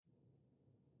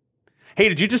Hey,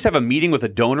 did you just have a meeting with a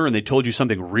donor and they told you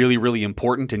something really, really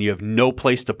important and you have no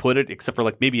place to put it except for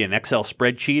like maybe an Excel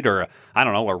spreadsheet or,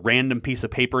 a random piece of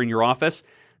paper in your office?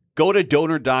 Go to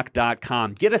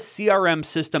DonorDoc.com. Get a CRM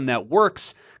system that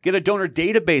works. Get a donor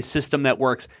database system that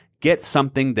works. Get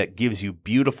something that gives you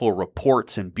beautiful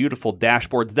reports and beautiful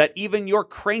dashboards that even your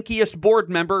crankiest board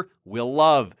member will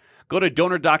love. Go to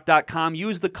DonorDoc.com.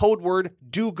 Use the code word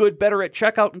DoGoodBetter at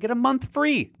checkout and get a month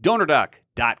free.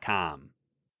 DonorDoc.com.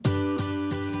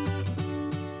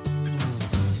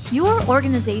 Your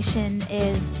organization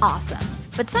is awesome,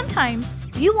 but sometimes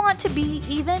you want to be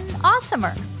even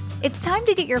awesomer. It's time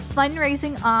to get your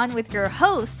fundraising on with your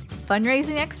host,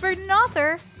 fundraising expert and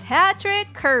author,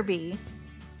 Patrick Kirby.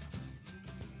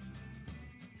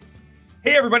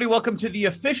 Hey, everybody. Welcome to the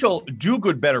official Do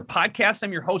Good Better podcast.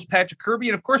 I'm your host, Patrick Kirby.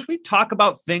 And of course, we talk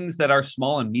about things that our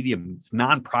small and medium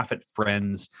nonprofit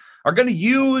friends are going to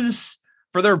use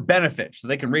for their benefit so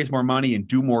they can raise more money and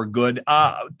do more good.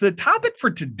 The topic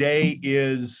for today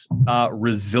is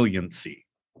resiliency,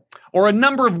 or a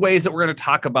number of ways that we're going to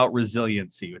talk about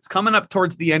resiliency. It's coming up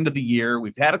towards the end of the year.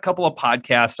 We've had a couple of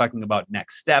podcasts talking about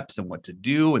next steps and what to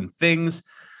do and things.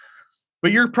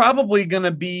 But you're probably going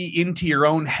to be into your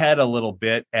own head a little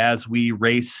bit as we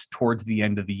race towards the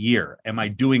end of the year. Am I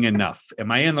doing enough?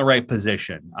 Am I in the right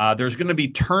position? There's going to be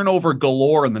turnover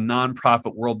galore in the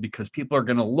nonprofit world because people are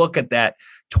going to look at that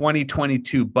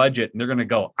 2022 budget and they're going to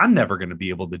go, I'm never going to be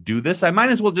able to do this. I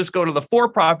might as well just go to the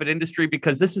for-profit industry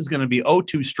because this is going to be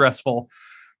too stressful.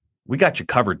 We got you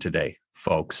covered today,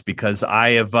 folks, because I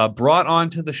have brought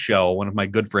onto the show one of my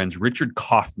good friends, Richard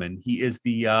Kaufman. He is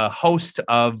the host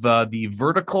of the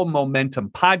Vertical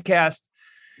Momentum podcast.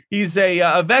 He's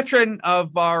a veteran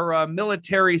of our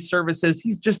military services.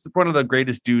 He's just one of the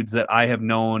greatest dudes that I have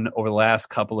known over the last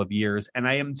couple of years, and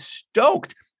I am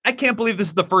stoked. I can't believe this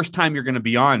is the first time you're going to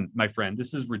be on, my friend.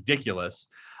 This is ridiculous.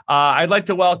 I'd like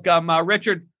to welcome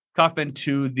Richard Kaufman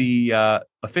to the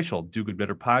official Do Good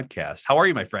Better podcast. How are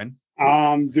you, my friend?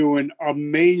 I'm doing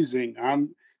amazing. I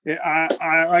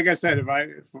like I said,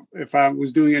 if I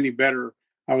was doing any better,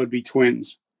 I would be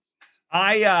twins.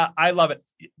 I love it.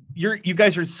 You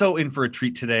guys are so in for a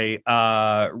treat today.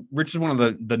 Rich is one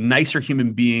of the nicer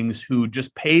human beings who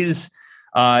just pays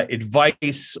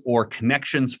advice or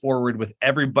connections forward with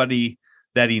everybody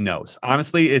that he knows.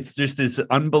 Honestly, it's just this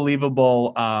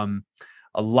unbelievable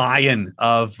a lion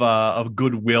of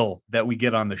goodwill that we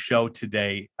get on the show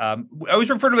today. I always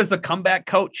refer to him as the comeback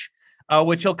coach,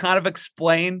 which he'll kind of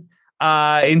explain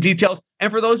in details.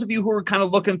 And for those of you who are kind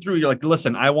of looking through, you're like,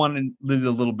 listen, I want to do a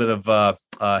little bit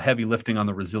of heavy lifting on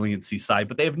the resiliency side,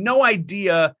 but they have no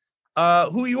idea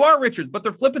who you are, Richard, but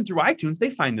they're flipping through iTunes. They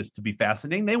find this to be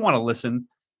fascinating. They want to listen.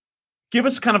 Give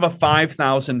us kind of a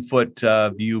 5,000 foot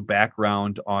view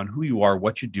background on who you are,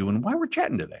 what you do, and why we're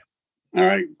chatting today. All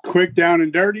right, quick, down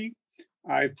and dirty.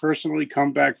 I've personally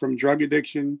come back from drug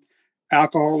addiction,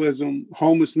 alcoholism,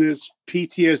 homelessness,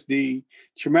 PTSD,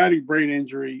 traumatic brain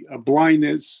injury,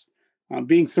 blindness,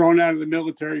 being thrown out of the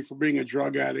military for being a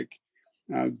drug addict,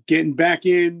 getting back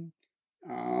in,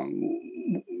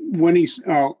 when he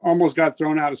almost got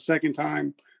thrown out a second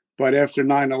time, but after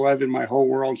 9/11, my whole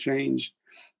world changed.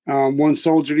 Won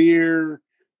Soldier of the Year,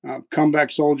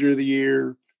 comeback Soldier of the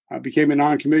Year, became a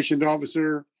non-commissioned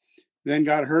officer. Then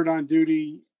got hurt on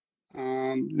duty.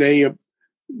 They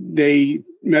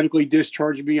medically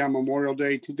discharged me on Memorial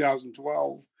Day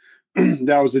 2012.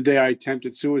 That was the day I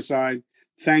attempted suicide.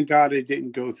 Thank God I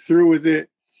didn't go through with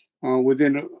it.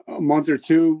 Within a month or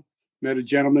two, met a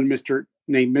gentleman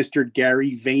named Mr.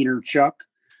 Gary Vaynerchuk.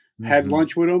 Had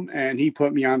lunch with him, and he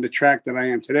put me on the track that I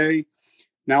am today.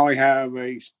 Now I have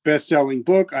a best-selling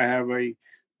book. I have a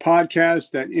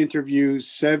podcast that interviews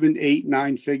 7, 8,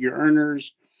 9-figure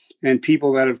earners and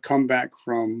people that have come back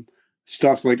from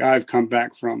stuff like I've come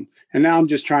back from. And now I'm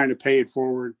just trying to pay it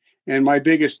forward. And my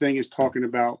biggest thing is talking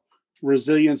about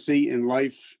resiliency in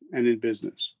life and in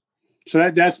business.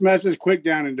 So that's message, quick,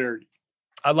 down and dirty.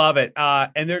 I love it.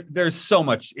 And there's so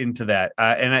much into that.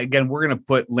 And again, we're going to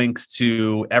put links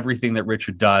to everything that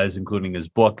Richard does, including his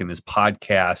book and his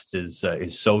podcast,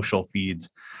 his social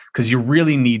feeds, because you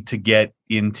really need to get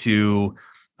into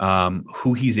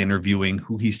who he's interviewing,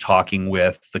 who he's talking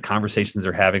with, the conversations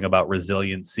they're having about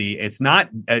resiliency. It's not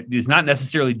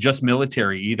necessarily just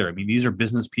military either. I mean, these are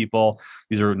business people,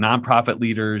 these are nonprofit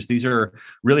leaders, these are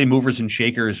really movers and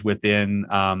shakers within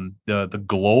the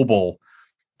global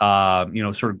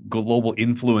sort of global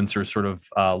influencer sort of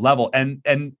level. And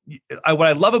what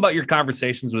I love about your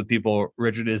conversations with people,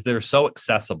 Richard, is they're so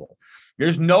accessible.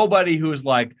 There's nobody who's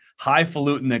like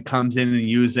highfalutin that comes in and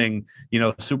using,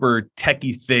 super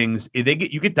techie things.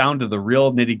 You get down to the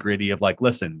real nitty gritty of like,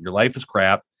 listen, your life is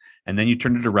crap. And then you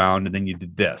turned it around and then you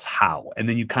did this. How? And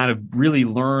then you kind of really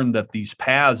learn that these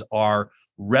paths are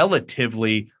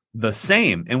relatively the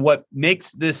same. And what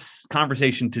makes this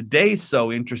conversation today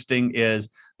so interesting is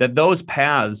that those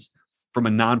paths from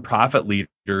a nonprofit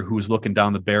leader who's looking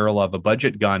down the barrel of a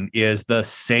budget gun is the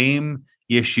same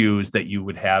issues that you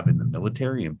would have in the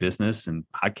military and business and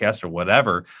podcast or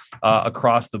whatever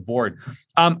across the board.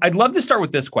 I'd love to start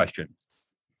with this question.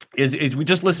 Is we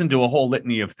just listened to a whole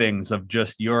litany of things of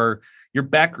just your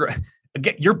background.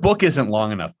 Again, your book isn't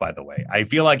long enough, by the way. I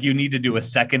feel like you need to do a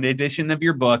second edition of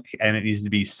your book, and it needs to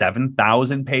be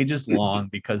 7,000 pages long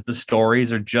because the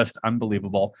stories are just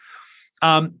unbelievable.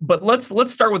 But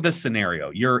let's start with this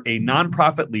scenario. You're a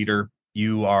nonprofit leader.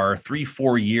 You are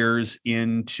 3-4 years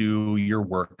into your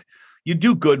work. You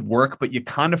do good work, but you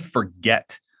kind of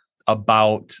forget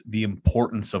about the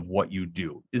importance of what you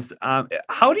do.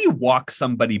 How do you walk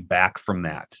somebody back from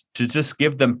that to just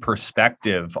give them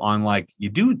perspective on like, you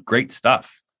do great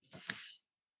stuff?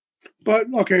 But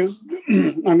okay,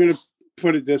 I'm going to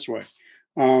put it this way.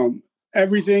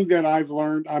 Everything that I've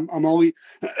learned, I'm only,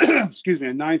 excuse me,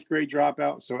 a 9th grade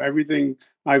dropout. So everything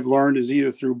I've learned is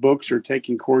either through books or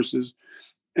taking courses.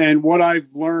 And what I've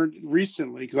learned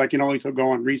recently, because I can only go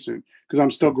on recent, because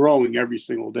I'm still growing every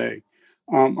single day.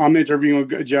 I'm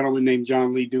interviewing a gentleman named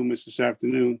John Lee Dumas this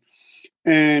afternoon,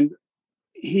 and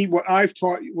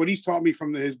what he's taught me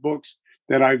from his books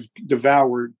that I've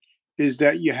devoured is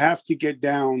that you have to get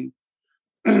down,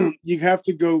 you have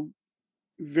to go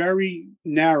very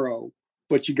narrow,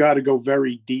 but you got to go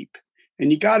very deep,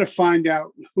 and you got to find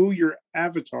out who your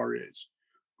avatar is,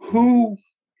 who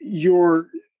you're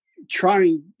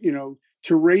trying,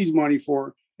 to raise money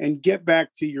for, and get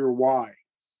back to your why.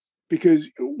 Because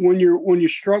when you're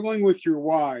struggling with your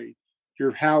why,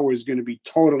 your how is going to be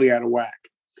totally out of whack.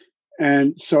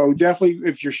 And so definitely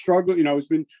if you're struggling, it's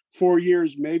been 4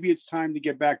 years, maybe it's time to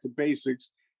get back to basics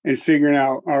and figuring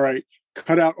out, all right,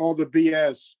 cut out all the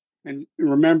BS and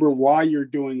remember why you're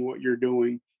doing what you're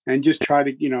doing, and just try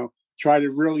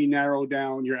to really narrow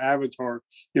down your avatar.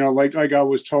 Like I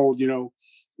was told,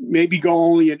 maybe go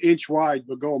only an inch wide,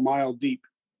 but go a mile deep.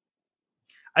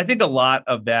 I think a lot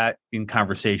of that in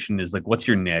conversation is like, what's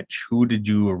your niche? Who did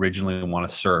you originally want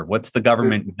to serve? What's the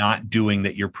government not doing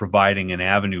that you're providing an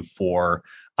avenue for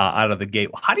out of the gate?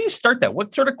 How do you start that?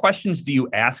 What sort of questions do you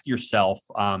ask yourself,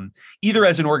 either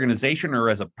as an organization or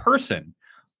as a person,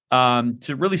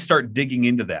 to really start digging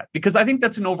into that? Because I think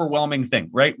that's an overwhelming thing,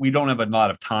 right? We don't have a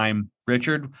lot of time,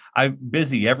 Richard. I'm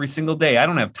busy every single day. I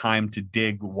don't have time to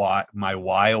dig my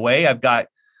why away. I've got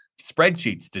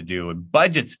spreadsheets to do and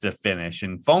budgets to finish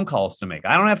and phone calls to make.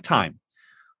 I don't have time.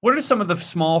 What are some of the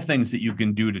small things that you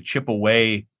can do to chip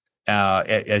away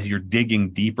as you're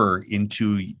digging deeper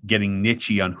into getting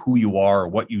niche-y on who you are or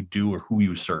what you do or who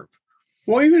you serve?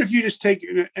 Well, even if you just take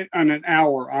an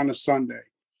hour on a Sunday,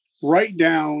 write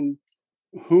down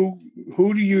who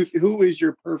is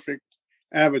your perfect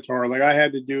avatar, like I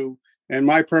had to do. And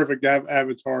my perfect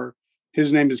avatar,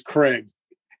 his name is Craig.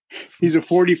 He's a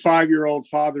 45-year-old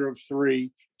father of 3,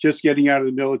 just getting out of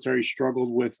the military, struggled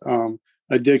with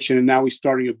addiction, and now he's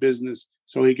starting a business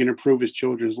so he can improve his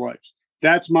children's lives.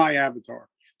 That's my avatar.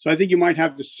 So I think you might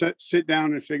have to sit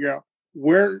down and figure out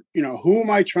where, who am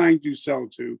I trying to sell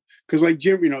to? Because like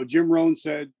Jim Rohn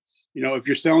said, if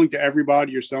you're selling to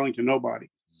everybody, you're selling to nobody.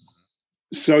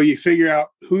 So you figure out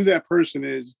who that person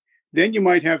is. Then you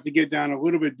might have to get down a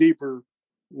little bit deeper.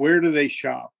 Where do they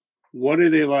shop? What do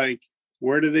they like?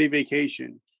 Where do they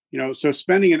vacation? So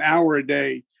spending an hour a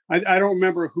day, I don't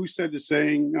remember who said the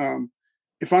saying,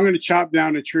 if I'm going to chop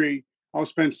down a tree, I'll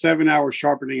spend 7 hours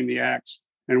sharpening the axe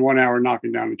and 1 hour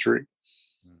knocking down the tree.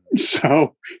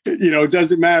 So, it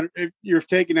doesn't matter if you're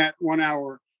taking that 1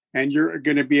 hour and you're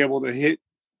going to be able to hit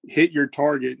your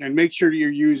target, and make sure you're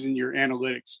using your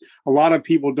analytics. A lot of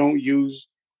people don't use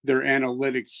their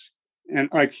analytics. And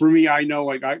like for me, I know,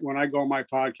 when I go on my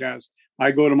podcast, I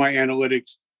go to my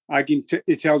analytics.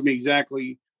 It tells me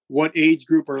exactly what age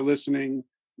group are listening,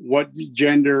 what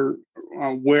gender,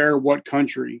 where, what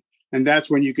country. And that's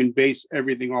when you can base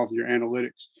everything off of your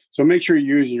analytics. So make sure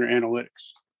you're using your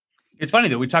analytics. It's funny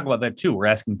that we talk about that too. We're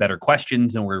asking better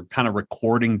questions and we're kind of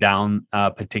recording down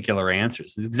particular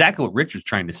answers. It's exactly what Richard's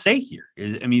trying to say here.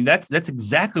 That's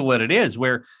exactly what it is,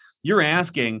 where you're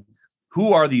asking,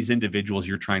 who are these individuals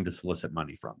you're trying to solicit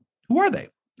money from? Who are they?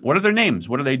 What are their names?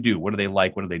 What do they do? What do they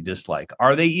like? What do they dislike?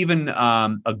 Are they even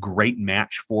a great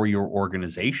match for your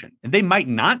organization? And they might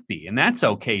not be, and that's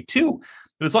okay too.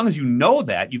 But as long as you know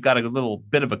that, you've got a little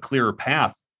bit of a clearer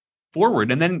path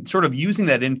forward. And then sort of using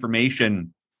that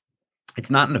information, it's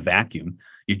not in a vacuum.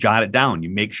 You jot it down. You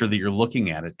make sure that you're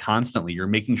looking at it constantly. You're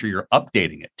making sure you're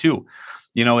updating it too.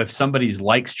 If somebody's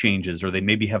likes changes, or they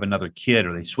maybe have another kid,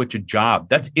 or they switch a job,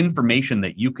 that's information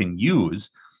that you can use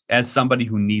as somebody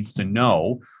who needs to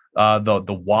know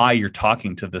the why you're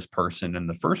talking to this person in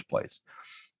the first place.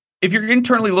 If you're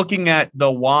internally looking at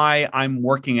the why I'm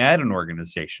working at an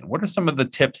organization, what are some of the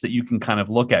tips that you can kind of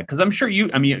look at? Because I'm sure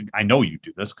I know you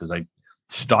do this because I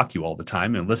stalk you all the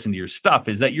time and listen to your stuff,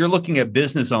 is that you're looking at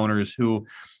business owners who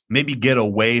maybe get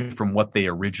away from what they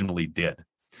originally did.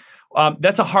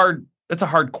 That's a hard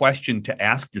question to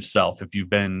ask yourself if you've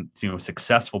been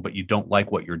successful, but you don't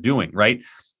like what you're doing, right?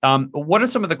 What are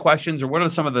some of the questions, or what are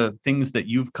some of the things that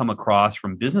you've come across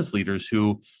from business leaders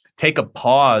who take a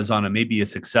pause on maybe a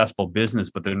successful business,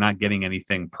 but they're not getting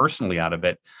anything personally out of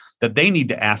it, that they need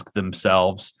to ask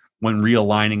themselves when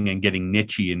realigning and getting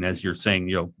niche-y, and as you're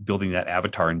saying, building that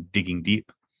avatar and digging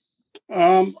deep?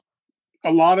 A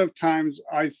lot of times,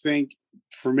 I think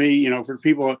for me, for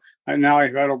people, now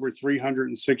I've had over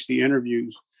 360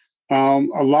 interviews.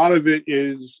 A lot of it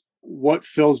is what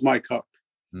fills my cup.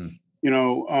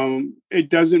 It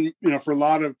doesn't, for a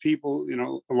lot of people,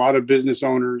 a lot of business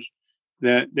owners,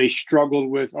 that they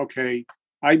struggled with, okay,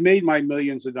 I made my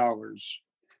millions of dollars,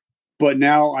 but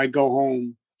now I go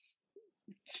home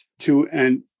to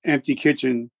an empty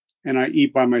kitchen and I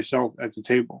eat by myself at the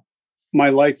table. My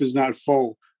life is not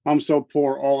full. I'm so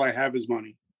poor. All I have is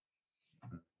money.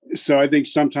 So I think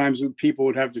sometimes people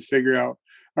would have to figure out,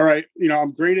 all right,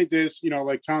 I'm great at this,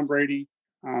 like Tom Brady,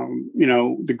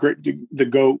 the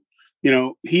GOAT,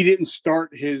 he didn't start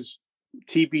his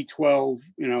TB12,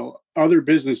 other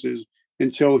businesses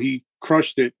until he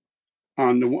crushed it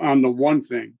on the one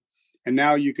thing. And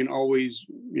now you can always,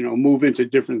 move into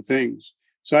different things.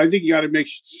 So I think you got to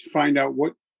find out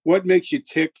what makes you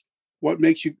tick, what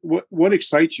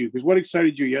excites you, because what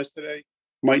excited you yesterday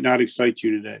might not excite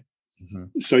you today.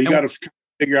 Mm-hmm. So you got to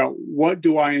figure out, what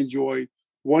do I enjoy?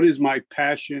 What is my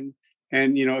passion?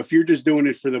 And, if you're just doing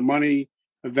it for the money,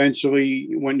 eventually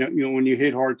when you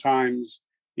hit hard times,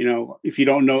 if you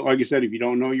don't know, like I said, if you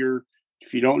don't know your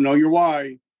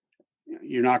why,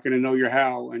 you're not going to know your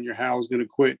how, and your how is going to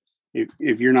quit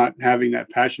if you're not having that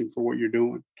passion for what you're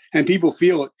doing. And people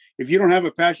feel it. If you don't have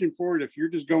a passion for it, if you're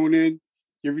just going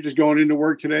into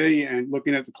work today and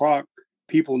looking at the clock,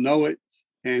 people know it,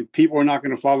 and people are not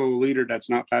going to follow a leader that's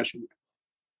not passionate.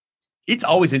 It's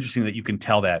always interesting that you can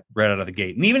tell that right out of the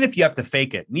gate. And even if you have to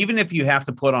fake it, and even if you have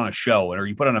to put on a show or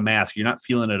you put on a mask, you're not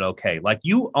feeling it okay. Like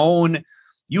you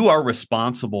are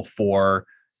responsible for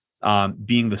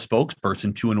being the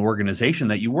spokesperson to an organization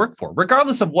that you work for,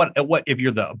 regardless of what, if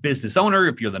you're the business owner,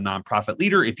 if you're the nonprofit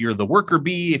leader, if you're the worker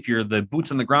bee, if you're the boots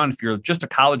on the ground, if you're just a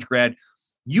college grad,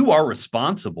 you are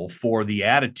responsible for the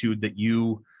attitude that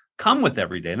you come with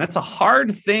every day. And that's a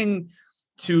hard thing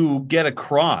to get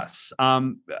across.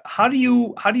 How do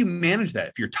you manage that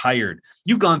if you're tired?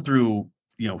 You've gone through,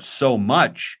 so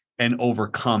much and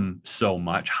overcome so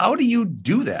much. How do you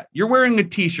do that? You're wearing a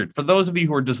t-shirt. For those of you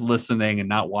who are just listening and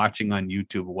not watching on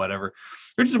YouTube or whatever,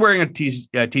 you're just wearing a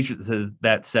t-shirt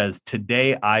that says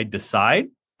 "Today I decide?" ?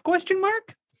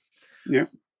 Yeah.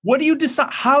 What do you decide?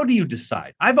 How do you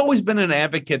decide? I've always been an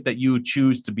advocate that you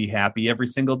choose to be happy every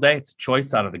single day. It's a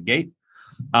choice out of the gate.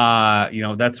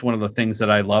 That's one of the things that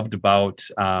I loved about,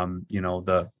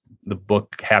 the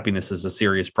book Happiness is a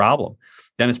Serious Problem.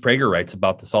 Dennis Prager writes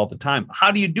about this all the time.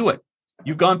 How do you do it?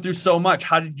 You've gone through so much.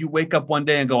 How did you wake up one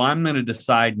day and go, I'm going to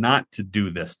decide not to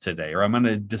do this today, or I'm going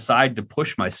to decide to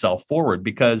push myself forward?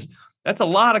 Because that's a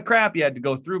lot of crap you had to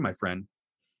go through, my friend.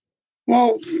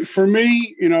 Well, for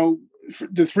me,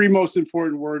 the three most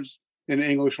important words in the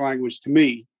English language to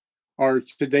me are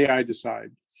 "today I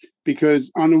decide."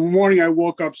 Because on the morning I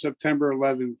woke up September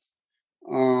 11th,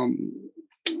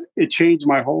 it changed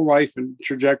my whole life and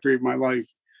trajectory of my life.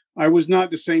 I was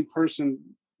not the same person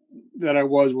that I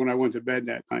was when I went to bed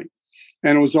that night.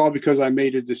 And it was all because I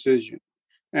made a decision.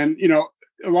 And,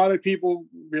 a lot of people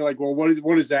be like, well,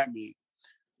 what does that mean?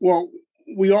 Well,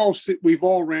 we've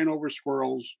all ran over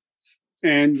squirrels.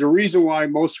 And the reason why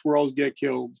most squirrels get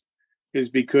killed is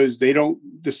because they don't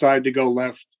decide to go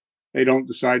left. They don't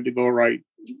decide to go right.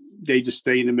 They just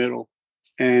stay in the middle,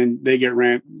 and they get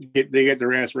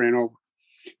their ass ran over.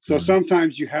 So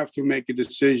sometimes you have to make a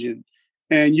decision,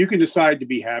 and you can decide to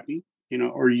be happy,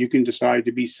 or you can decide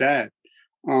to be sad.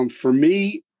 For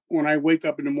me, when I wake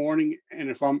up in the morning, and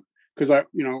because because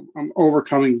I'm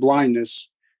overcoming blindness.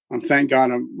 Thank God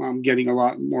I'm getting a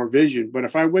lot more vision. But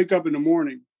if I wake up in the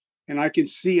morning and I can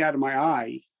see out of my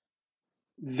eye,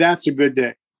 that's a good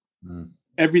day.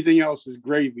 Everything else is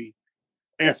gravy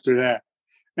after that.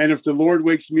 And if the Lord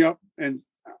wakes me up and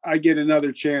I get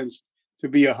another chance to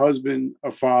be a husband, a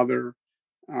father,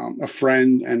 a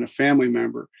friend, and a family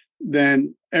member,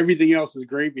 then everything else is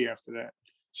gravy after that.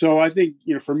 So I think,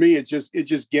 for me, it's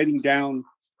just getting down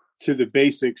to the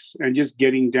basics and just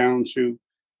getting down to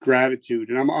gratitude.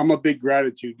 And I'm a big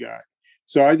gratitude guy.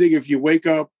 So I think if you wake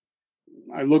up,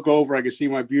 I look over, I can see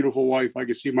my beautiful wife, I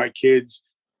can see my kids.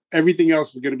 Everything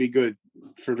else is going to be good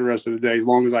for the rest of the day, as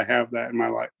long as I have that in my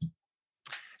life.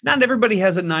 Not everybody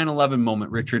has a 9/11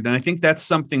 moment, Richard. And I think that's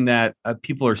something that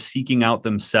people are seeking out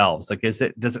themselves. Like, does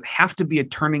it have to be a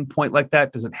turning point like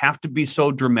that? Does it have to be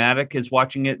so dramatic as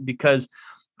watching it? Because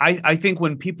I think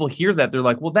when people hear that, they're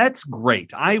like, well, that's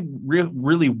great. I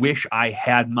really wish I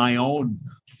had my own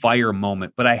fire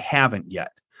moment, but I haven't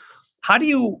yet. How do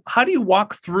you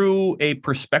walk through a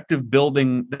perspective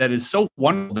building that is so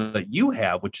wonderful that you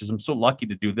have, which is, I'm so lucky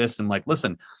to do this. And like,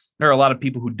 listen, there are a lot of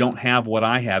people who don't have what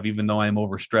I have, even though I'm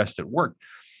overstressed at work.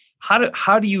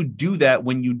 How do you do that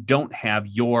when you don't have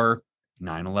your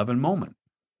 9/11 moment?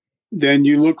 Then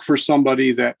you look for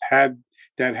somebody that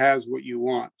has what you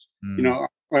want.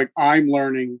 Like I'm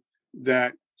learning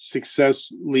that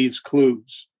success leaves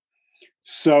clues.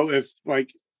 So if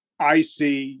like I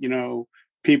see,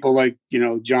 people like,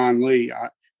 John Lee,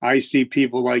 I see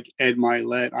people like Ed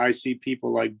Milet, I see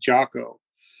people like Jocko.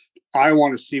 I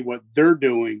want to see what they're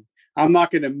doing. I'm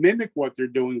not going to mimic what they're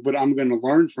doing, but I'm going to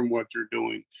learn from what they're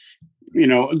doing.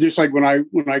 Just like when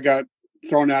I got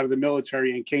thrown out of the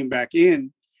military and came back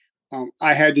in,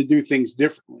 I had to do things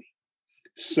differently.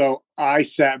 So I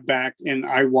sat back and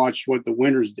I watched what the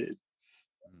winners did.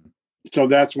 So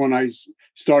that's when I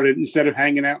started, instead of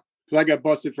hanging out, because I got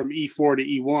busted from E4 to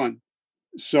E1.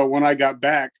 So when I got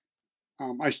back,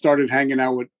 I started hanging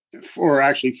out or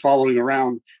actually following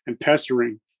around and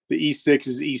pestering the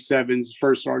E6s, E7s,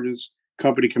 first sergeants,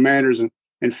 company commanders,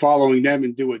 and following them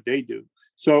and do what they do.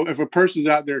 So if a person's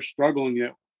out there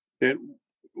struggling that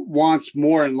wants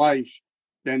more in life,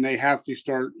 then they have to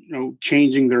start,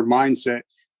 changing their mindset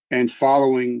and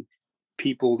following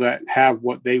people that have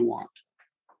what they want.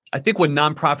 I think when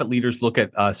nonprofit leaders look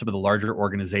at some of the larger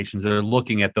organizations, they're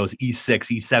looking at those E6,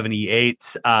 E7,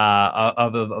 E8s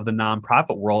of the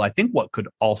nonprofit world. I think what could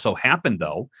also happen,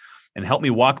 though, and help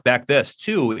me walk back this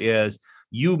too, is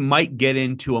you might get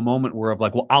into a moment where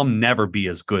well, I'll never be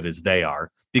as good as they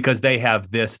are because they have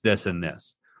this, this, and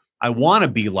this. I want to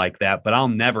be like that, but I'll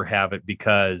never have it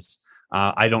because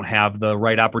I don't have the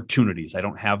right opportunities. I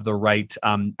don't have the right,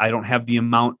 I don't have the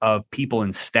amount of people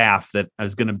and staff that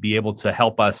is going to be able to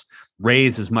help us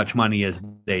raise as much money as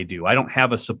they do. I don't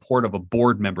have a support of a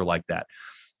board member like that.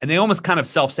 And they almost kind of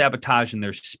self-sabotage in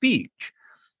their speech.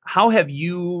 How have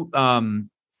you,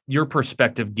 your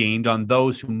perspective gained on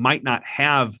those who might not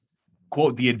have,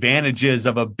 quote, the advantages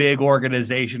of a big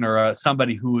organization or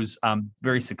somebody who's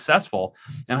very successful?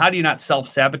 And how do you not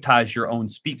self-sabotage your own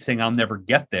speech saying, I'll never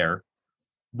get there,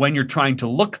 when you're trying to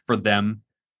look for them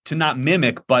to not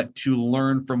mimic, but to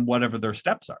learn from whatever their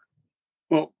steps are?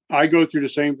 Well, I go through the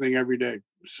same thing every day.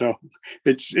 So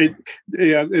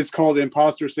it's called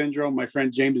imposter syndrome. My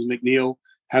friend James McNeil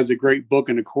has a great book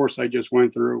and a course I just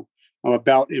went through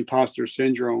about imposter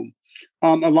syndrome.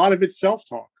 A lot of it's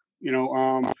self-talk,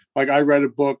 like I read a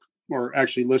book, or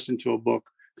actually listened to a book.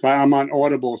 I'm on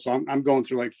Audible. So I'm going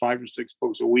through like 5 or 6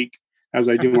 books a week as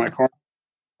I do my car.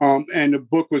 And the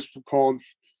book was called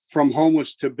From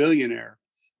Homeless to Billionaire.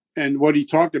 And what he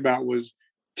talked about was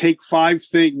take 5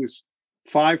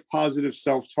 positive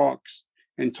self-talks,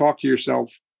 and talk to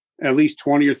yourself at least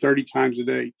 20 or 30 times a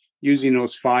day using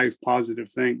those 5 positive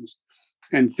things.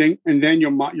 And then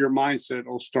your mindset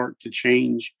will start to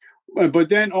change. But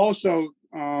then also,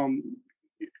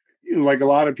 like a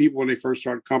lot of people when they first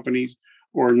start companies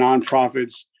or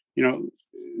nonprofits,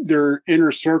 their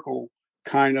inner circle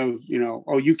kind of,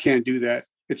 oh, you can't do that.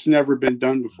 It's never been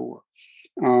done before.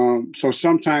 So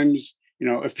sometimes,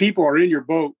 if people are in your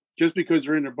boat, just because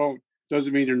they're in their boat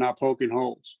doesn't mean they're not poking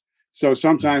holes. So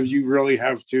sometimes you really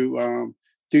have to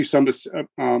do some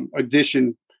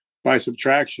addition by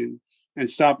subtraction and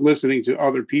stop listening to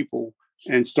other people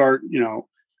and start,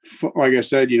 like I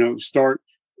said, start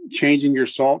changing your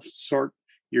self-talk,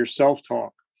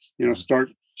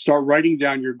 start writing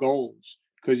down your goals.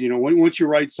 Because, once you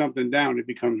write something down, it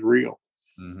becomes real.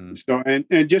 Mm-hmm. So,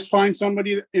 and just find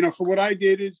somebody, for what I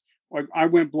did is, like, I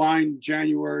went blind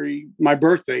January, my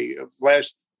birthday of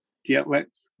last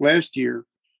year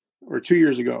or 2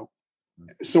 years ago.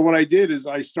 So what I did is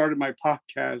I started my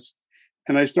podcast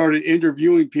and I started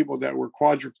interviewing people that were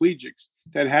quadriplegics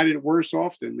that had it worse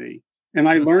off than me. And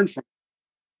I learned from it.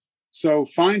 So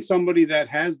find somebody that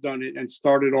has done it and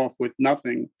started off with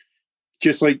nothing.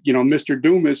 Just like, Mr.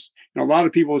 Dumas, a lot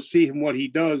of people see him, what he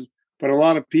does, but a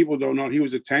lot of people don't know he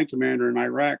was a tank commander in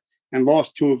Iraq and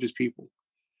lost 2 of his people.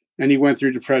 And he went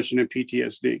through depression and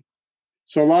PTSD.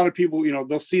 So a lot of people,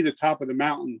 they'll see the top of the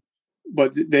mountain,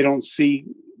 but they don't see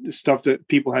the stuff that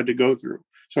people had to go through.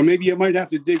 So maybe you might have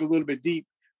to dig a little bit deep,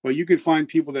 but you could find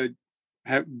people that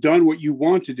have done what you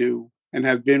want to do and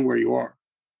have been where you are.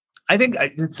 I think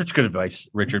it's such good advice,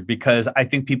 Richard, because I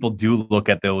think people do look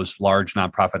at those large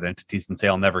nonprofit entities and say,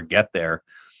 I'll never get there.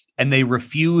 And they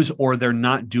refuse, or they're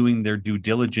not doing their due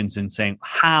diligence in saying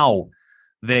how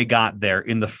they got there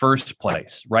in the first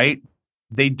place, right?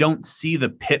 They don't see the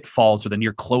pitfalls or the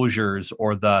near closures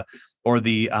or the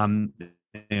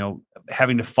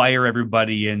having to fire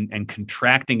everybody and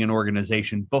contracting an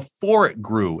organization before it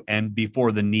grew and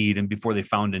before the need and before they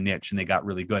found a niche and they got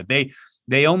really good.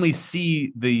 They only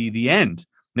see the end.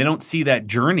 They don't see that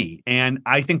journey. And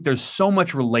I think there's so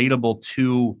much relatable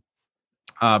to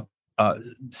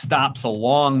stops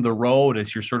along the road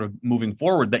as you're sort of moving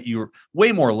forward, that you're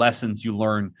way more lessons you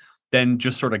learn than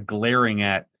just sort of glaring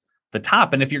at the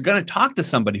top. And if you're going to talk to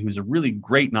somebody who's a really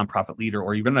great nonprofit leader,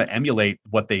 or you're going to emulate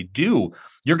what they do,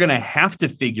 you're going to have to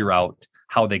figure out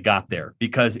how they got there,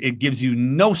 because it gives you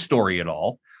no story at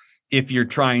all if you're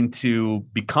trying to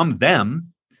become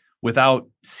them without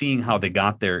seeing how they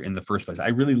got there in the first place. I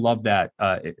really love that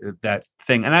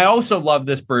thing. And I also love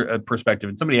this perspective.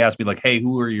 And somebody asked me, like, hey,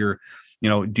 who are your,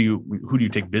 who do you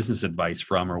take business advice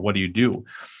from, or what do you do?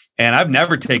 And I've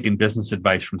never taken business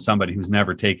advice from somebody who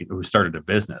started a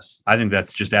business. I think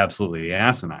that's just absolutely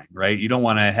asinine, right? You don't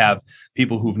want to have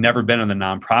people who've never been in the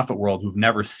nonprofit world, who've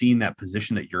never seen that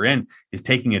position that you're in, is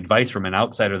taking advice from an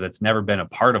outsider that's never been a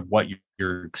part of what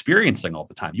you're experiencing all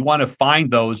the time. You want to find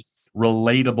those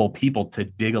relatable people to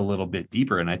dig a little bit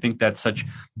deeper. And I think that's such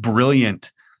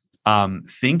brilliant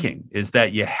thinking, is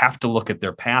that you have to look at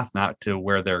their path, not to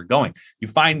where they're going. You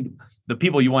find the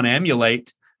people you want to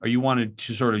emulate, or you wanted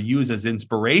to sort of use as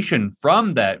inspiration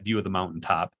from that view of the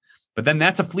mountaintop. But then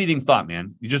that's a fleeting thought,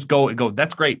 man. You just go,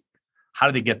 that's great. How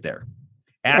do they get there?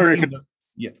 Yeah. Can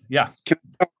I tell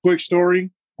a quick story?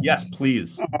 Yes,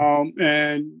 please.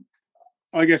 And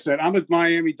like I said, I'm a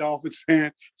Miami Dolphins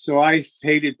fan, so I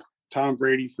hated Tom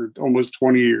Brady for almost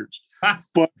 20 years.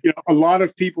 But a lot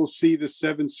of people see the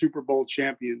 7 Super Bowl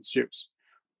championships,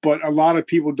 but a lot of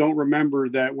people don't remember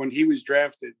that when he was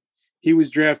drafted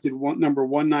number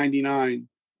 199,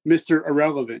 Mr.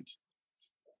 Irrelevant.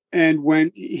 And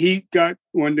when he got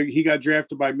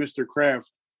drafted by Mr.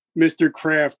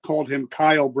 Kraft called him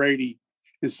Kyle Brady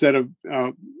instead of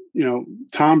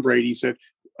Tom Brady. He said,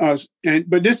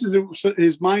 but this is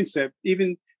his mindset.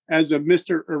 Even as a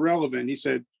Mr. Irrelevant, he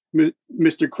said,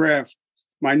 Mr. Kraft,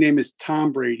 my name is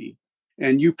Tom Brady,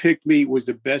 and you picked me was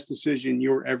the best decision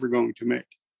you're ever going to make.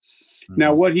 Mm-hmm.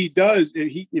 Now, what he does,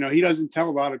 he doesn't tell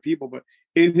a lot of people, but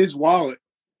in his wallet,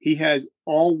 he has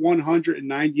all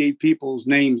 198 people's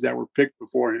names that were picked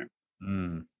before him.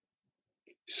 Mm.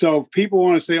 So if people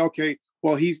want to say, okay,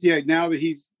 well, now that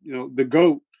he's, the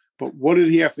GOAT, but what did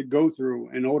he have to go through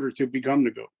in order to become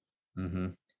the GOAT? Mm-hmm.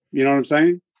 You know what I'm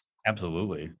saying?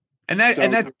 Absolutely. And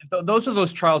those are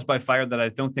those trials by fire that I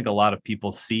don't think a lot of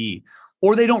people see,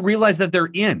 or they don't realize that they're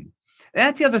in. And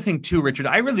that's the other thing too, Richard.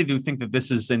 I really do think that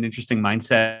this is an interesting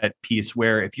mindset piece,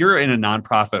 where if you're in a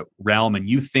nonprofit realm and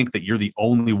you think that you're the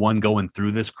only one going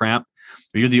through this crap,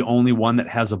 or you're the only one that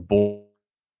has a board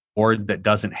that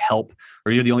doesn't help,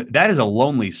 or that is a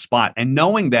lonely spot. And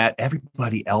knowing that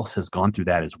everybody else has gone through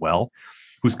that as well,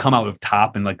 who's come out of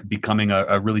top and like becoming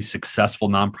a really successful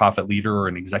nonprofit leader or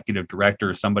an executive director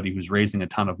or somebody who's raising a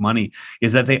ton of money,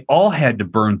 is that they all had to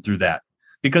burn through that.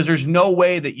 Because there's no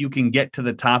way that you can get to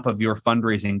the top of your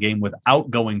fundraising game without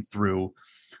going through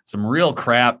some real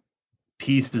crap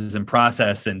pieces and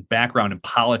process and background and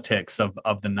politics of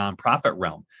the nonprofit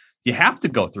realm. You have to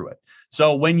go through it.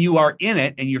 So when you are in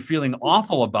it and you're feeling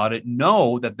awful about it,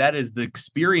 know that that is the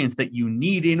experience that you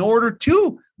need in order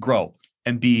to grow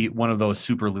and be one of those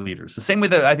super leaders. The same way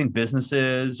that I think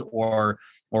businesses or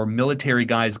military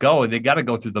guys go, they got to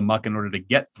go through the muck in order to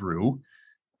get through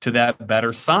to that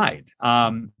better side.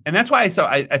 And that's why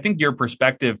I think your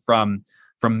perspective from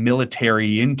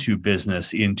military into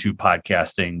business, into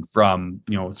podcasting, from,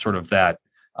 sort of that,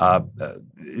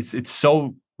 it's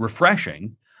so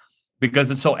refreshing because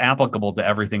it's so applicable to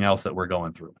everything else that we're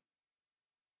going through.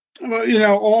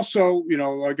 Well, also,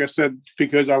 like I said,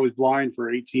 because I was blind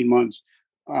for 18 months,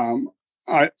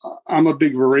 I'm a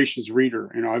big voracious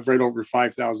reader. I've read over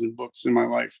 5,000 books in my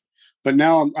life, but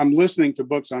now I'm listening to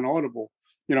books on Audible.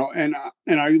 And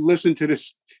I listened to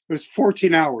this. It was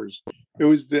 14 hours. It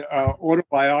was the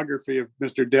autobiography of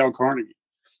Mr. Dale Carnegie,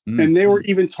 and they were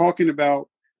even talking about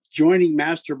joining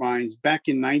masterminds back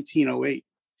in 1908.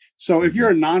 So if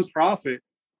you're a nonprofit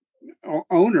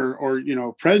owner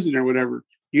or president or whatever,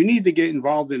 you need to get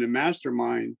involved in a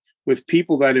mastermind with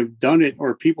people that have done it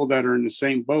or people that are in the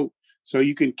same boat, so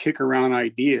you can kick around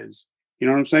ideas. You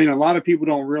know what I'm saying? A lot of people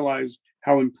don't realize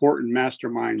how important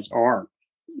masterminds are,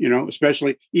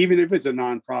 especially even if it's a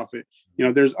nonprofit.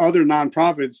 There's other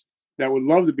nonprofits that would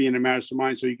love to be in a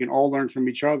mastermind so you can all learn from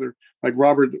each other. Like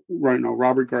Robert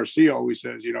Garcia always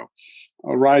says,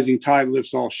 a rising tide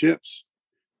lifts all ships.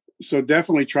 So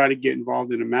definitely try to get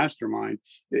involved in a mastermind.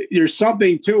 There's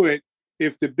something to it.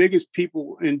 If the biggest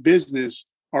people in business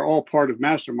are all part of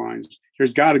masterminds,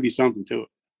 there's got to be something to it.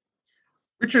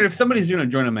 Richard, if somebody's going to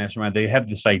join a mastermind, they have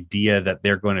this idea that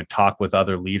they're going to talk with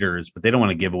other leaders, but they don't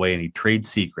want to give away any trade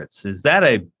secrets. Is that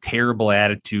a terrible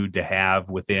attitude to have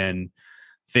within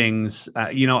things?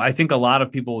 I think a lot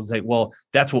of people would say, well,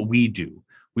 that's what we do.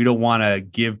 We don't want to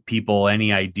give people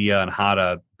any idea on how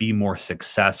to be more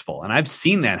successful. And I've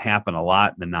seen that happen a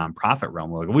lot in the nonprofit realm.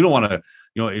 We're like, we don't want to,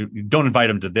 don't invite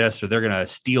them to this, or they're going to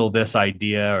steal this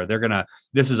idea, or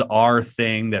this is our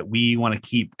thing that we want to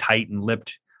keep tight and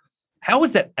lipped. How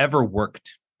has that ever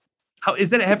worked? How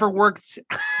is that ever worked?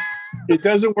 It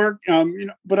doesn't work.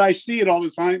 But I see it all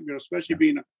the time, especially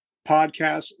being a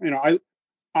podcast.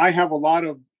 I have a lot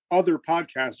of other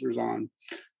podcasters on.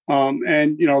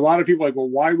 And a lot of people are like, well,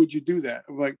 why would you do that?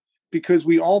 I'm like, because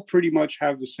we all pretty much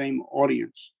have the same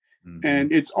audience. Mm-hmm.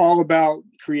 And it's all about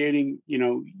creating,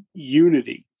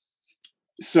 unity.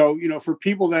 So, for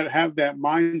people that have that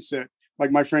mindset,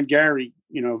 like my friend Gary,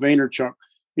 Vaynerchuk,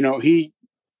 he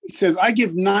says, I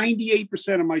give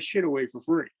 98% of my shit away for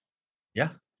free. Yeah.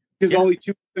 Because only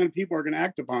 2% of people are going to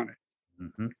act upon it.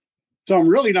 Mm-hmm. So I'm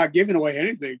really not giving away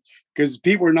anything because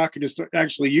people are not going to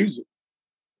actually use it.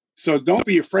 So don't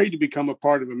be afraid to become a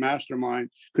part of a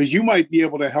mastermind, because you might be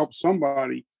able to help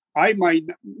somebody. I might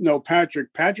know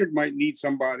Patrick. Patrick might need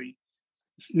something.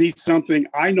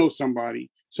 I know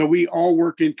somebody. So we all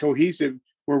work in cohesive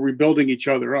where we're building each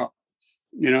other up,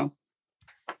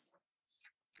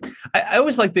 I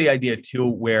always like the idea too,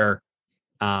 where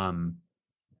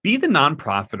be the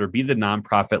nonprofit or be the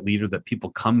nonprofit leader that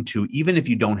people come to, even if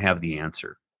you don't have the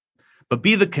answer, but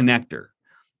be the connector,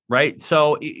 right?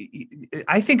 So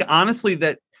I think honestly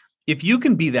that if you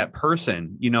can be that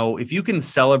person, if you can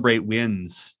celebrate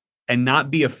wins and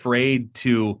not be afraid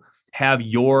to have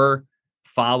your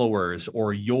followers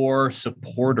or your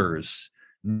supporters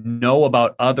know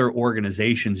about other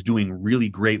organizations doing really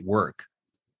great work,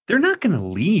 they're not going to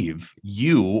leave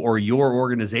you or your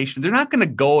organization. They're not going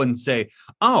to go and say,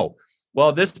 oh,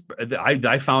 well,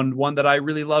 I found one that I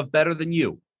really love better than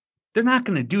you. They're not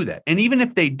going to do that. And even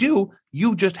if they do,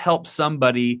 you've just helped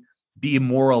somebody be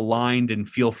more aligned and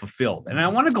feel fulfilled. And I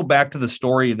want to go back to the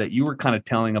story that you were kind of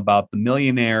telling about the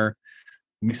millionaire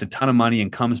who makes a ton of money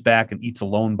and comes back and eats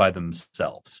alone by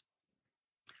themselves.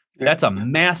 That's a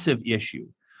massive issue.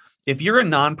 If you're a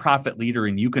nonprofit leader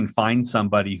and you can find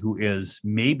somebody who is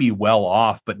maybe well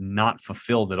off, but not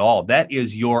fulfilled at all, that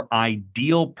is your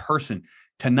ideal person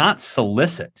to not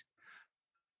solicit,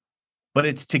 but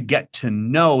it's to get to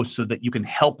know so that you can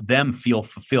help them feel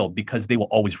fulfilled, because they will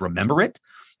always remember it.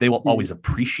 They will always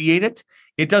appreciate it.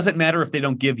 It doesn't matter if they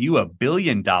don't give you $1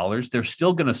 billion, they're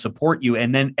still going to support you.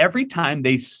 And then every time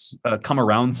they come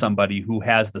around somebody who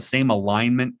has the same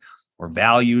alignment or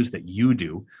values that you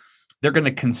do, they're going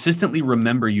to consistently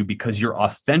remember you because you're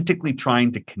authentically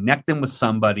trying to connect them with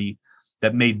somebody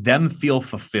that made them feel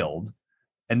fulfilled.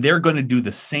 And they're going to do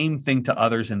the same thing to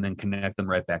others and then connect them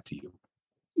right back to you.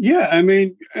 Yeah. I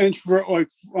mean, and for like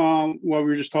what we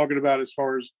were just talking about as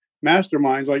far as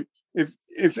masterminds, like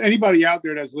if anybody out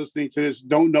there that's listening to this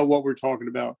don't know what we're talking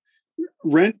about,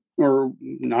 rent, or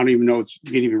not even know it's,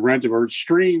 you can even rent it or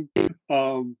stream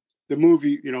the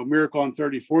movie, Miracle on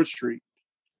 34th Street.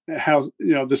 How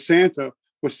the Santa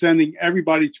was sending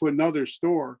everybody to another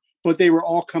store, but they were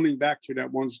all coming back to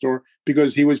that one store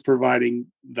because he was providing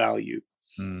value.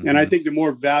 Mm-hmm. And I think the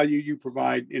more value you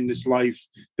provide in this life,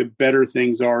 the better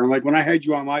things are. And like when I had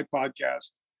you on my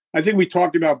podcast, I think we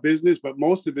talked about business, but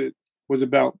most of it was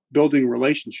about building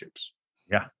relationships.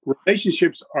 Yeah,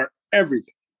 relationships are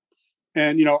everything.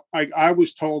 And I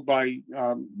was told by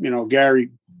Gary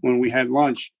when we had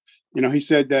lunch, he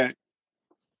said that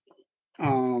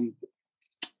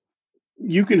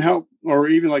you can help, or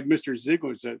even like Mr.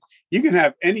 Ziegler said, you can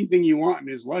have anything you want in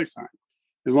his lifetime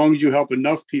as long as you help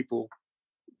enough people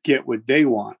get what they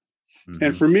want. Mm-hmm.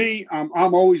 And for me, I'm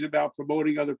always about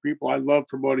promoting other people. I love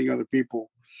promoting other people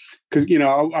because, you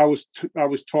know, I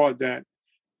was taught that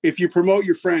if you promote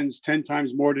your friends 10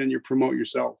 times more than you promote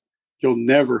yourself, you'll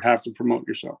never have to promote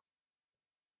yourself.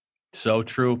 So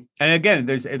true. And again,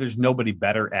 there's nobody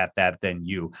better at that than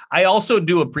you. I also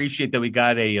do appreciate that we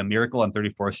got a Miracle on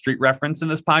 34th Street reference in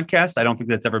this podcast. I don't think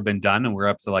that's ever been done. And we're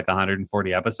up to like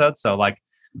 140 episodes. So like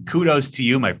kudos to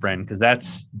you, my friend, because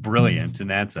that's brilliant in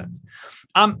that sense.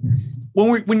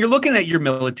 When you're looking at your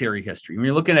military history, when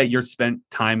you're looking at your spent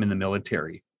time in the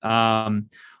military, what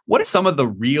are some of the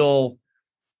real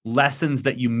lessons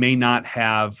that you may not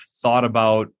have thought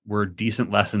about were decent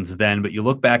lessons then, but you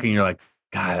look back and you're like,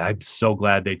 God, I'm so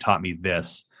glad they taught me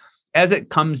this, as it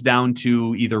comes down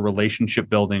to either relationship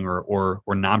building or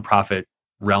nonprofit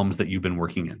realms that you've been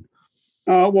working in?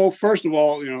 Well, first of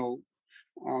all, you know,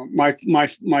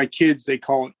 my kids, they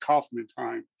call it Kaufman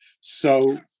time. So,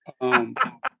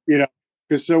 you know,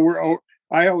 because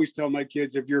I always tell my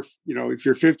kids, if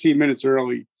you're 15 minutes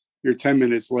early, you're 10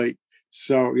 minutes late.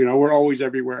 So, you know, we're always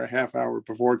everywhere a half hour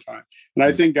before time. And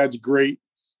I think that's great.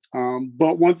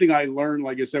 But one thing I learned,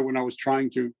 like I said, when I was trying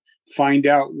to find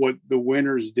out what the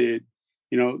winners did,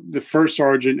 you know, the first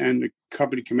sergeant and the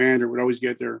company commander would always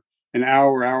get there an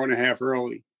hour and a half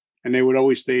early, and they would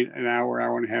always stay an hour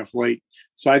and a half late.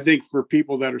 So I think for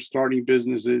people that are starting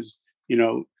businesses, you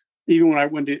know, even when I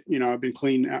went to, you know, I've been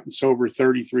clean out and sober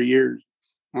 33 years.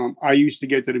 I used to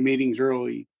get to the meetings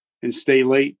early and stay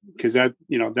late because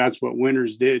that's what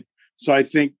winners did. So I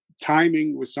think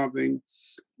timing was something.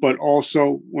 But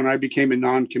also, when I became a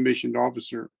non-commissioned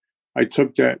officer, I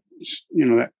took that, you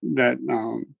know,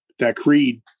 that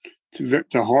creed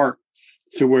to heart,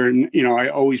 to where, you know, I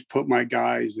always put my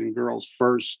guys and girls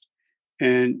first,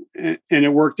 and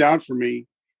it worked out for me,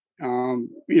 you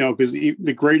know, because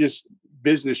the greatest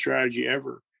business strategy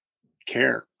ever,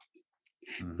 care,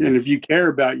 and if you care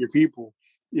about your people,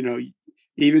 you know,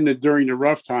 even during the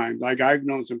rough times, like I've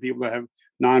known some people that have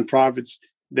nonprofits,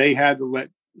 they had to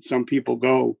let some people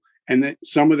go, and that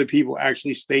some of the people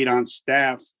actually stayed on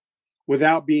staff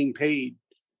without being paid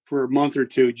for a month or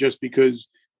two, just because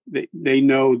they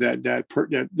know that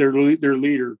their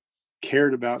leader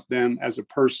cared about them as a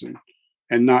person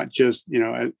and not just, you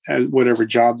know, as whatever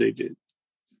job they did.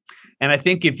 And I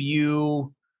think if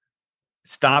you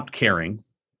stopped caring,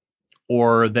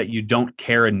 or that you don't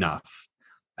care enough,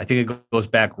 I think it goes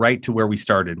back right to where we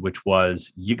started, which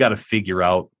was you got to figure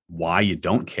out why you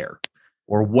don't care.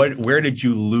 Or where did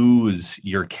you lose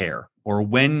your care? Or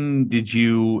when did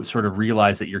you sort of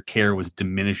realize that your care was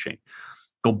diminishing?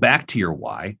 Go back to your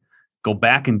why. Go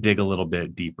back and dig a little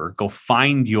bit deeper. Go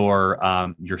find your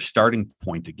starting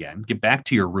point again. Get back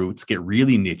to your roots. Get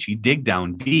really nichey. Dig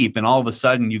down deep, and all of a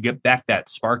sudden you get back that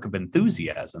spark of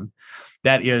enthusiasm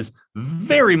that is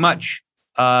very much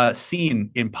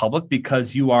seen in public,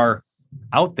 because you are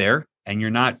out there and you're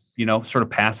not, you know, sort of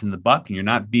passing the buck, and you're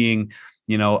not being,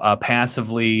 you know,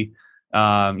 passively,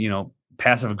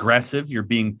 passive aggressive. You're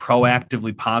being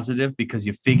proactively positive because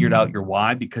you figured out your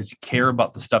why, because you care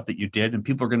about the stuff that you did, and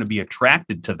people are going to be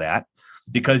attracted to that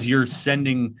because you're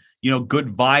sending, you know, good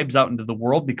vibes out into the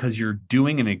world because you're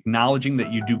doing and acknowledging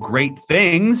that you do great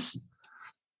things.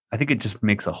 I think it just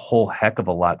makes a whole heck of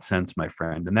a lot sense, my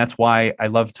friend. And that's why I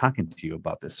love talking to you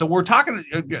about this. So we're talking,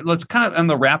 let's kind of on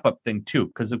the wrap up thing too,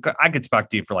 because I could talk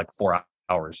to you for like 4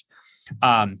 hours.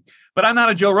 But I'm not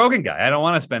a Joe Rogan guy. I don't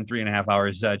want to spend 3.5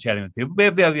 hours chatting with people. They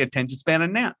have the attention span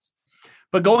of gnats.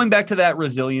 But going back to that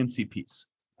resiliency piece,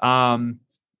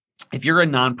 if you're a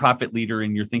nonprofit leader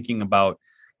and you're thinking about,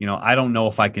 you know, I don't know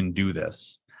if I can do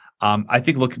this. I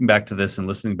think looking back to this and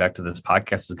listening back to this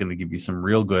podcast is going to give you some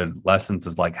real good lessons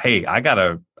of like, hey, I got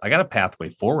a pathway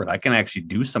forward. I can actually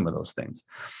do some of those things.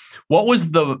 What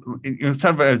was the, you know,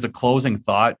 sort of as a closing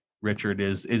thought, Richard,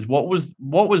 is what was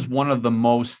one of the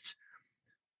most,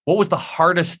 what was the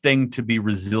hardest thing to be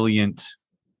resilient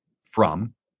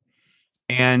from?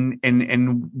 And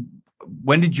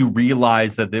when did you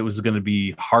realize that it was going to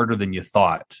be harder than you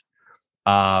thought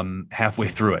halfway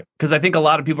through it? Because I think a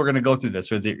lot of people are going to go through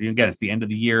this, or again, it's the end of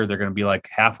the year. They're going to be like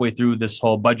halfway through this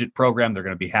whole budget program. They're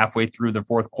going to be halfway through the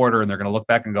fourth quarter, and they're going to look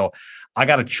back and go, I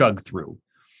got to chug through.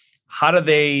 How do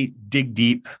they dig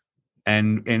deep,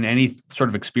 and in any sort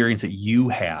of experience that you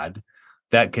had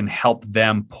that can help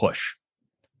them push?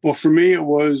 Well, for me, it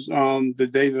was the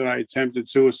day that I attempted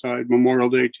suicide, Memorial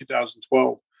Day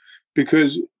 2012,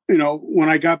 because, you know, when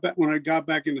I got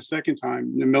back in the second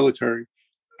time in the military,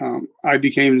 I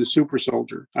became the super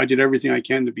soldier. I did everything I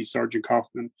can to be Sergeant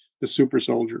Kaufman, the super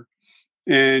soldier.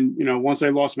 And, you know, once I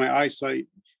lost my eyesight,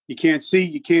 you can't see,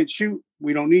 you can't shoot,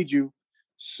 we don't need you.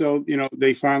 So,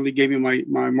 they finally gave me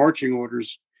my marching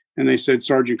orders, and they said,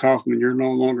 Sergeant Kaufman, you're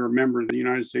no longer a member of the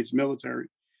United States military.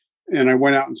 And I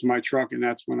went out into my truck, and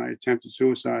that's when I attempted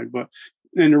suicide.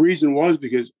 And the reason was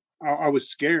because I was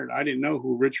scared. I didn't know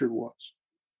who Richard was.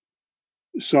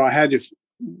 So I had to,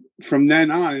 from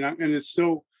then on, and it's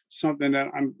still something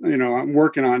that I'm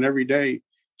working on every day,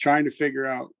 trying to figure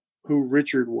out who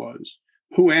Richard was.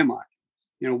 Who am I?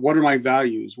 What are my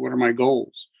values? What are my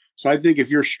goals? So I think if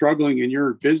you're struggling and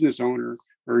you're a business owner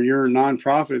or you're a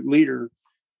nonprofit leader,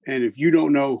 and if you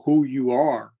don't know who you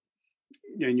are,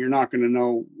 and you're not going to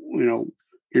know,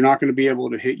 you're not going to be able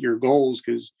to hit your goals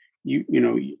because you're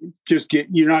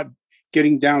not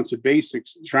getting down to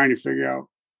basics, trying to figure out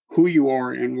who you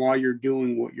are and why you're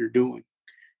doing what you're doing.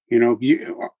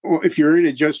 If you're in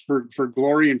it just for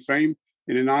glory and fame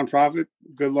in a nonprofit,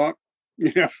 good luck.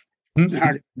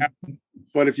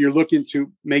 But if you're looking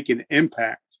to make an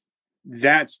impact,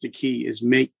 that's the key, is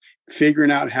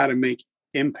figuring out how to make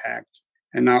impact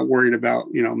and not worried about,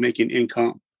 making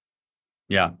income.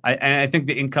 Yeah. I think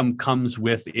the income comes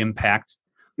with impact.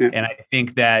 Yeah. And I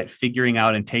think that figuring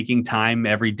out and taking time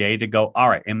every day to go, all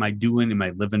right, am I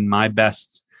living my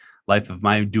best life? Am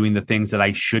I doing the things that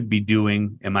I should be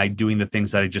doing? Am I doing the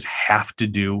things that I just have to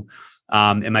do?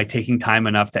 Am I taking time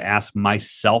enough to ask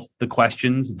myself the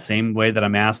questions the same way that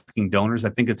I'm asking donors? I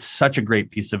think it's such a great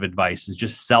piece of advice, is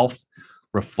just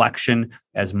self-reflection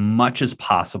as much as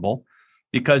possible,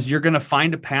 because you're going to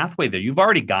find a pathway there. You've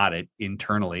already got it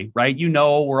internally, right?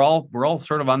 We're all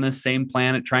sort of on this same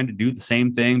planet, trying to do the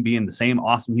same thing, being the same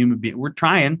awesome human being. We're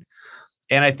trying.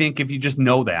 And I think if you just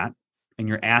know that, and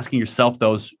you're asking yourself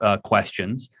those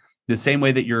questions, the same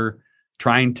way that you're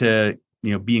trying to,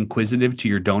 be inquisitive to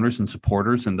your donors and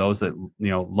supporters and those that,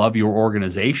 love your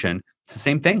organization, it's the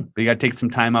same thing. But you got to take some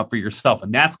time out for yourself.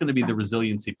 And that's going to be the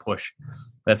resiliency push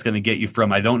that's going to get you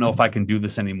from, I don't know if I can do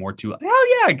this anymore, to,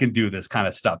 hell yeah, I can do this kind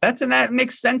of stuff. That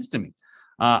makes sense to me.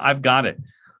 I've got it.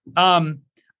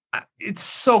 It's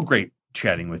so great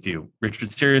chatting with you,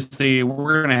 Richard. Seriously,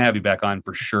 we're going to have you back on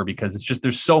for sure, because it's just,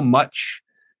 there's so much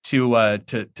to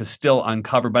still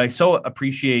uncover. But I so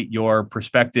appreciate your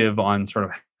perspective on sort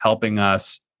of helping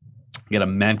us get a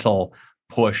mental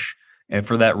push and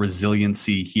for that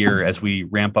resiliency here as we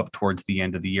ramp up towards the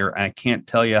end of the year. And I can't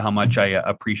tell you how much I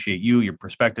appreciate you, your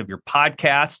perspective, your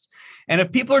podcast. And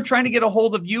if people are trying to get a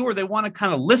hold of you, or they want to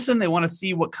kind of listen, they want to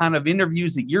see what kind of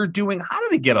interviews that you're doing, how do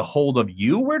they get a hold of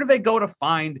you? Where do they go to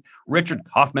find Richard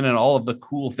Kaufman and all of the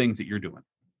cool things that you're doing?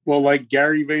 Well, like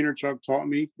Gary Vaynerchuk taught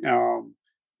me,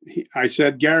 I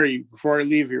said, Gary, before I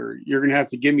leave here, you're going to have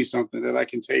to give me something that I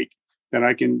can take, that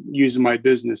I can use in my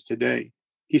business today.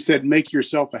 He said, make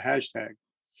yourself a hashtag.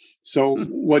 So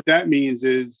what that means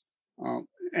is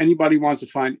anybody wants to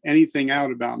find anything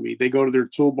out about me, they go to their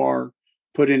toolbar,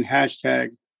 put in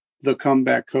hashtag the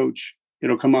comeback coach.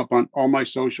 It'll come up on all my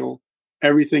social,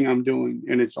 everything I'm doing,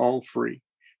 and it's all free.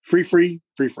 Free.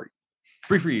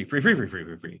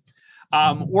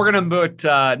 We're going to put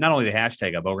not only the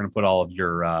hashtag up, but we're going to put all of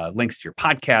your links to your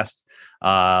podcast,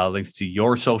 links to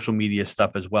your social media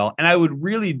stuff as well. And I would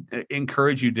really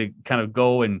encourage you to kind of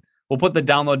go, and we'll put the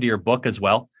download to your book as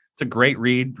well. It's a great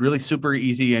read, really super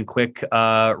easy and quick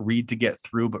read to get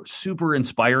through, but super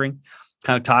inspiring.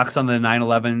 Kind of talks on the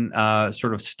 9/11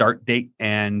 sort of start date,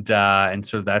 and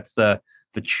sort of that's the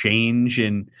change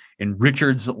in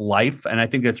Richard's life. And I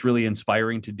think that's really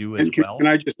inspiring to do as well. Can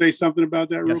I just say something about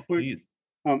that real quick? Please.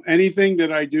 Anything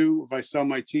that I do, if I sell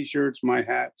my t-shirts, my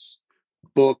hats,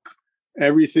 book,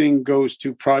 everything goes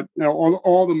to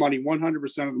all the money,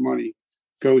 100% of the money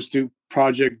goes to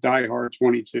Project Die Hard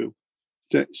 22.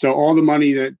 So all the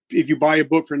money that, if you buy a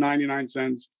book for 99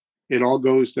 cents, it all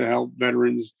goes to help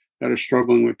veterans that are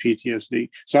struggling with PTSD.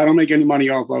 So I don't make any money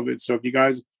off of it. So if you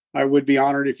guys, I would be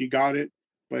honored if you got it,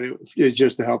 but it's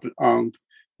just to help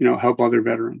help other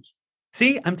veterans.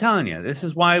 See, I'm telling you, this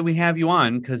is why we have you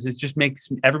on, because it just makes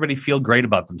everybody feel great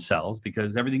about themselves,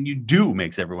 because everything you do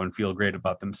makes everyone feel great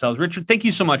about themselves. Richard, thank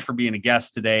you so much for being a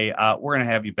guest today. We're going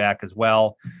to have you back as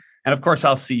well. And of course,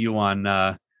 I'll see you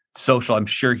on social, I'm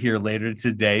sure, here later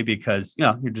today, because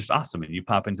you're just awesome and you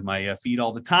pop into my feed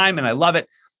all the time and I love it.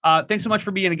 Thanks so much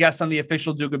for being a guest on the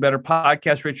official Do Good Better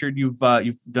podcast, Richard. You've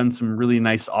done some really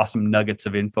nice, awesome nuggets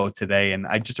of info today, and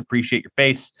I just appreciate your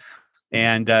face.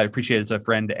 And I appreciate it as a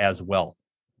friend as well.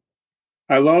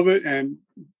 I love it. And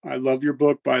I love your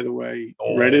book, by the way.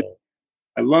 Read it.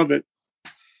 I love it.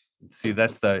 See,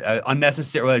 that's the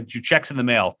unnecessary your checks in the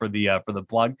mail for the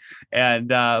plug. And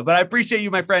but I appreciate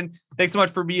you, my friend. Thanks so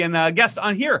much for being a guest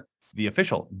on here, the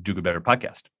official Do Good Better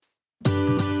podcast.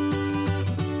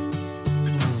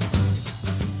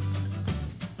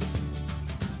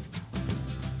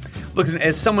 Look,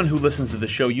 as someone who listens to the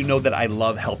show, you know that I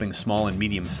love helping small and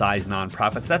medium-sized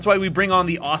nonprofits. That's why we bring on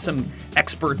the awesome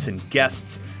experts and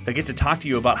guests that get to talk to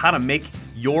you about how to make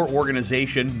your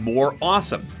organization more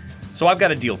awesome. So I've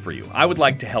got a deal for you. I would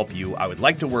like to help you. I would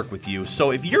like to work with you.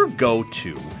 So if you go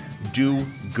to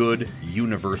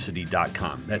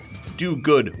dogooduniversity.com, that's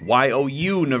dogood,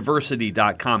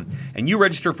 University.com, and you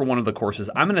register for one of the courses,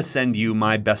 I'm going to send you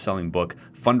my best-selling book,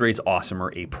 Fundraise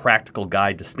Awesomer, a practical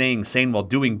guide to staying sane while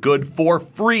doing good for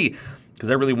free, because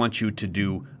I really want you to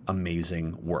do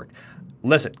amazing work.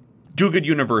 Listen,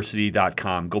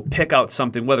 dogooduniversity.com. Go pick out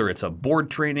something, whether it's a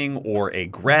board training or a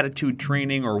gratitude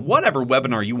training or whatever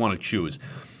webinar you want to choose.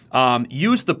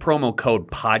 Use the promo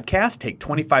code podcast. Take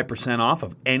 25% off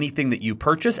of anything that you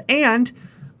purchase. And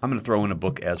I'm going to throw in a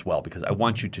book as well because I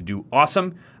want you to do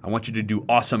awesome. I want you to do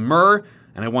awesomer.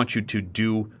 And I want you to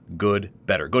do good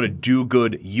better. Go to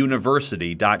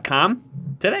dogooduniversity.com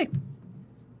today.